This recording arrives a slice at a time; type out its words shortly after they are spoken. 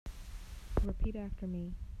Repeat after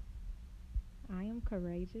me. I am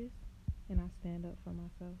courageous and I stand up for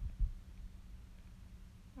myself.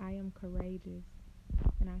 I am courageous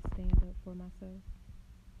and I stand up for myself.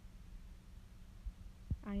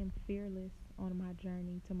 I am fearless on my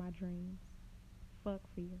journey to my dreams. Fuck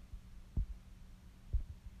fear.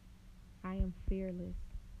 I am fearless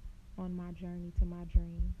on my journey to my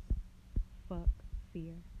dreams. Fuck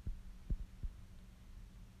fear.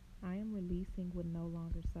 I am releasing what no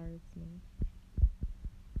longer serves me.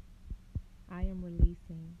 I am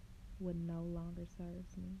releasing what no longer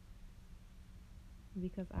serves me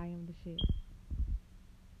because I am the shit.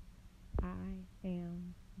 I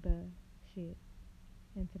am the shit.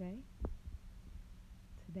 And today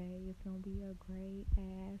is gonna be a great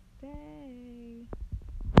ass day.